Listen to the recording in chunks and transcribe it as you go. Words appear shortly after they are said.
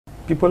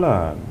people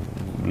are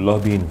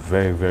lobbying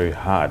very, very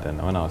hard.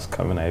 And when I was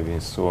coming, I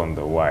even saw on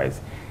the wires,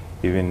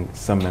 even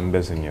some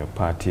members in your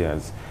party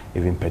has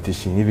even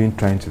petitioned, even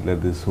trying to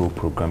let this whole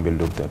program be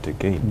looked at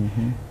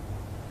again.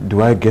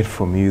 Do I get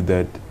from you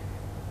that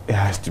it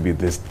has to be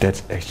this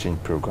debt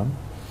exchange program?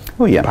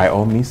 Oh, yeah. By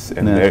all means,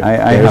 and No,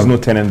 there is no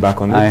turning back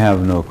on it? I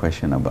have no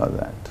question about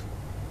that.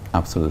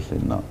 Absolutely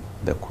not.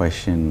 The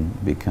question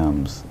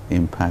becomes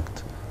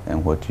impact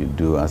and what you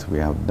do, as we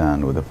have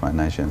done with the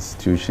financial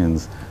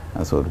institutions,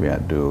 that's what we are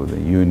doing with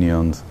the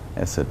unions,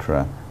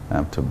 etc.,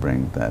 to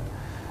bring that.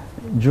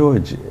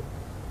 George,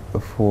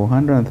 for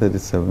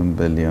 137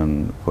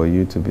 billion, for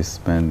you to be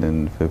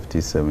spending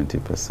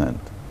 50–70%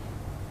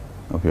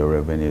 of your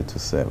revenue to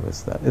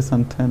service that, it's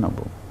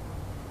untenable.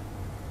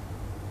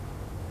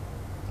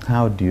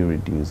 How do you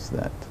reduce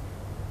that?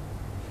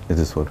 It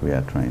is what we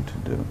are trying to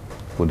do.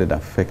 Would it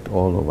affect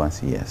all of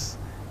us? Yes.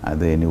 Are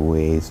there any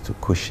ways to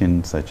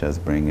cushion, such as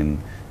bringing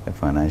a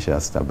financial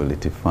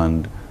stability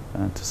fund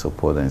to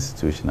support the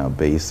institutional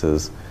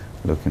basis,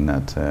 looking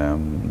at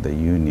the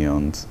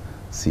unions,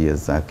 see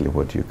exactly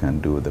what you can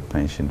do with the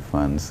pension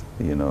funds,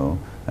 you know,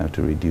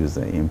 to reduce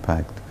the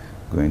impact,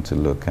 going to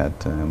look at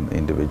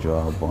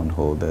individual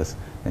bondholders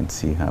and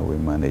see how we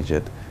manage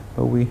it.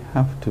 But we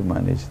have to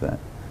manage that,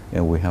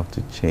 and we have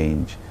to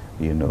change,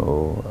 you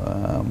know,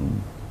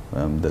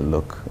 the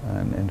look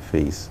and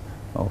face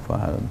of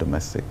our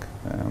domestic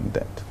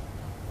debt.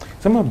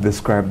 Some have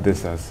described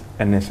this as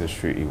a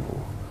necessary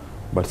evil,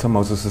 but some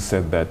also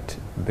said that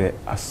the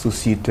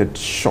associated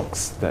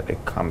shocks that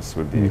it comes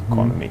with the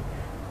economy.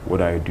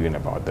 What are you doing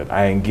about that?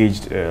 I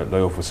engaged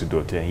lawyer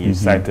Ofori Atta, and he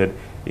cited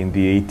in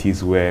the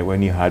 80s where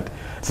when you had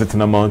a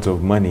certain amount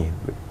of money,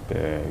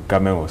 the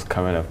government was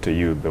coming after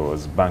you. There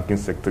was banking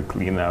sector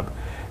cleanup,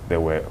 there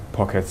were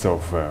pockets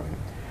of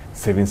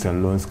savings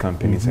and loans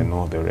companies and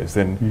all the rest.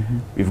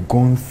 And we've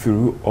gone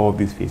through all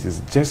these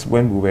phases. Just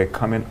when we were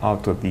coming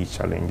out of these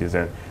challenges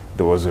and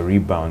there was a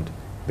rebound,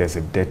 there's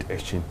a debt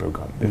exchange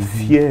program. The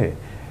fear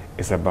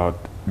is about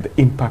the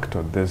impact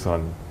of this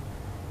on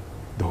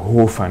the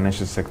whole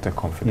financial sector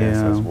confidence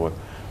as well.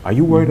 Are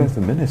you worried as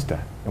a minister?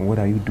 And what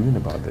are you doing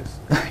about this?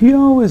 You're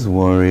always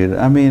worried.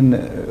 I mean,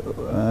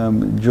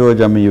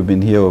 George, I mean, you've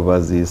been here with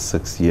us these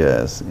 6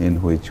 years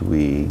in which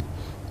we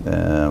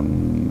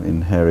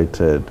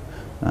inherited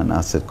an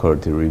asset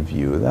quality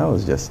review. That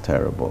was just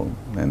terrible.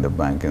 And the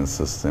banking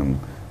system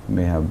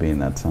may have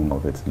been at some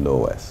of its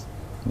lowest.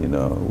 You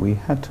know, we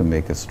had to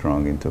make a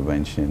strong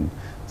intervention,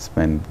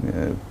 spend,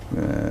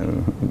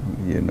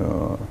 you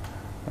know,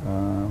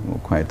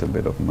 quite a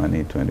bit of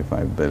money,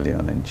 25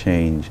 billion and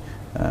change,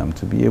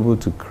 to be able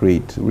to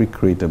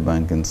recreate a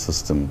banking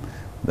system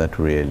that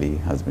really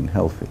has been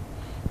healthy.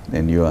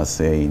 And you are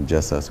saying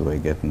just as we're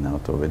getting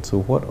out of it.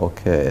 So what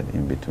occurred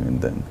in between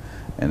then?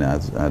 And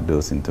as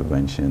those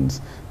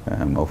interventions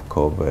of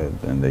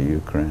COVID and the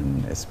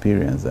Ukraine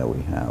experience that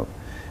we have,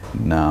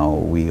 now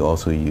we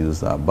also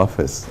use our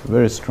buffers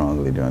very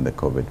strongly during the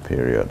COVID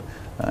period,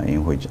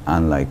 in which,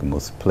 unlike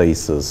most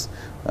places,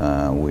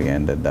 we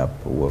ended up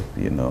with,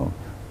 you know,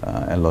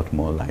 a lot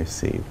more life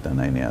saved than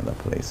any other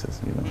places,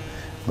 you know.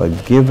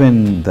 But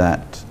given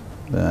that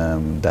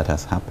that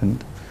has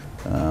happened,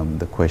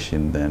 the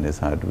question then is,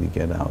 how do we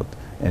get out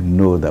and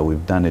know that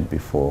we've done it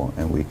before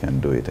and we can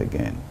do it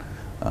again?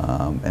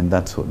 And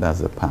that's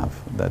the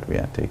path that we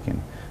are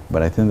taking.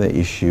 But I think the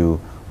issue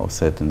of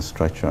certain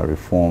structural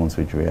reforms,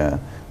 which we are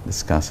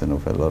discussing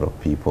with a lot of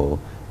people,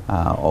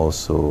 are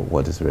also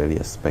what is really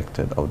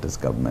expected of this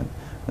government.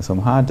 And some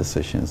hard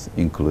decisions,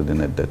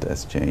 including a debt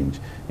exchange,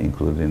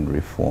 including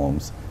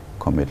reforms,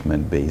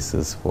 commitment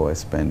basis for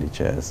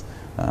expenditures,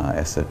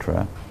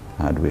 etc.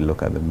 How do we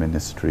look at the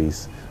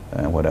ministries?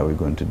 What are we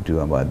going to do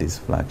about these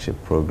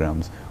flagship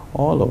programs?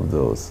 All of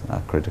those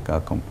are critical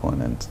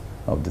components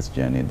of this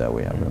journey that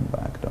we have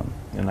embarked on,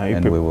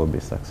 and we will be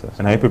successful.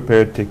 And are you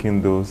prepared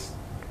taking those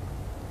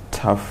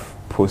tough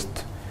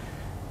post-debt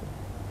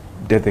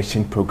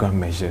exchange program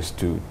measures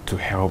to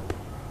help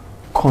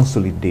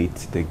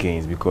consolidate the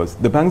gains? Because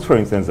the banks, for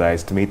instance, are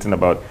estimating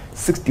about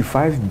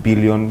 65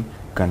 billion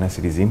Ghana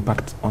cedis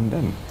impact on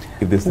them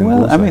if this thing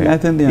goes I mean, ahead. I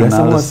think the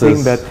analysis,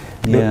 saying that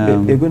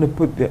they're going to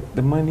put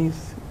the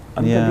monies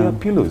under their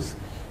pillows.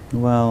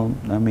 Well,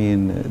 I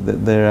mean,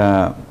 there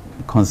are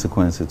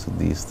consequences to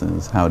these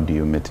things. How do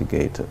you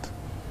mitigate it?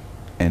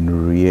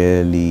 And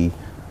really,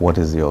 what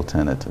is the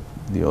alternative?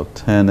 The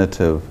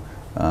alternative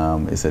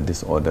is a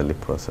disorderly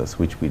process,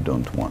 which we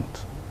don't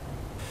want.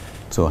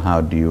 So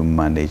how do you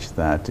manage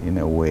that in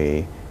a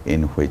way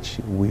in which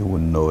we will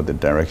know the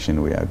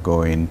direction we are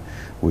going,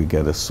 we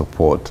get the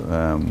support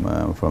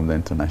from the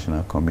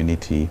international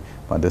community,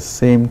 but at the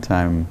same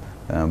time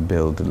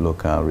build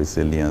local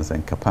resilience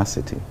and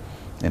capacity?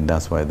 And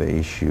that's why the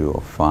issue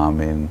of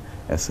farming,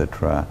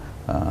 etc.,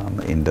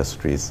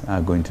 industries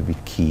are going to be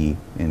key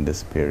in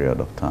this period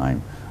of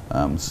time,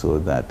 so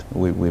that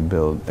we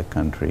build a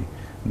country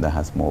that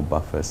has more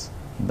buffers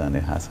than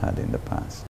it has had in the past.